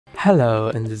Hello,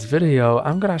 in this video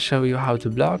I'm gonna show you how to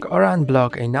block or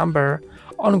unblock a number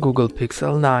on Google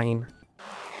Pixel 9.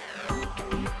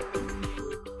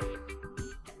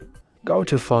 Go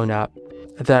to Phone app,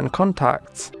 then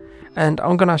Contacts, and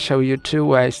I'm gonna show you two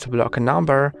ways to block a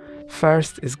number.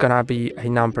 First is gonna be a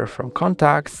number from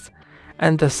contacts,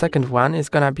 and the second one is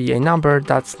gonna be a number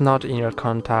that's not in your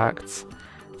contacts.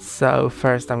 So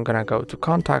first I'm gonna go to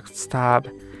Contacts tab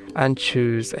and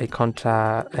choose a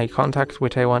contact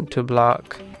which I want to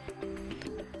block.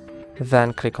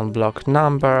 Then click on Block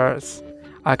Numbers.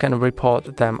 I can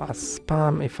report them as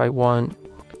spam if I want,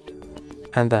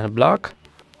 and then block.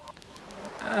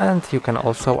 And you can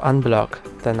also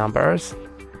unblock the numbers.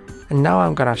 And now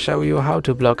I'm gonna show you how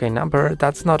to block a number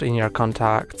that's not in your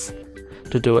contacts.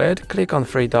 To do it, click on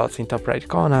three dots in top right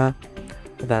corner,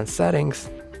 then Settings,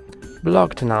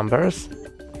 Blocked Numbers,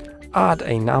 add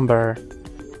a number,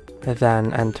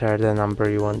 then enter the number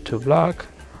you want to block,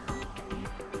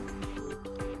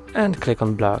 and click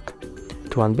on Block.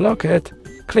 To unblock it,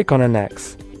 click on an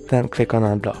X, then click on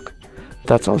Unblock.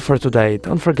 That's all for today.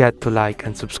 Don't forget to like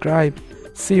and subscribe.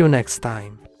 See you next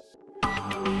time.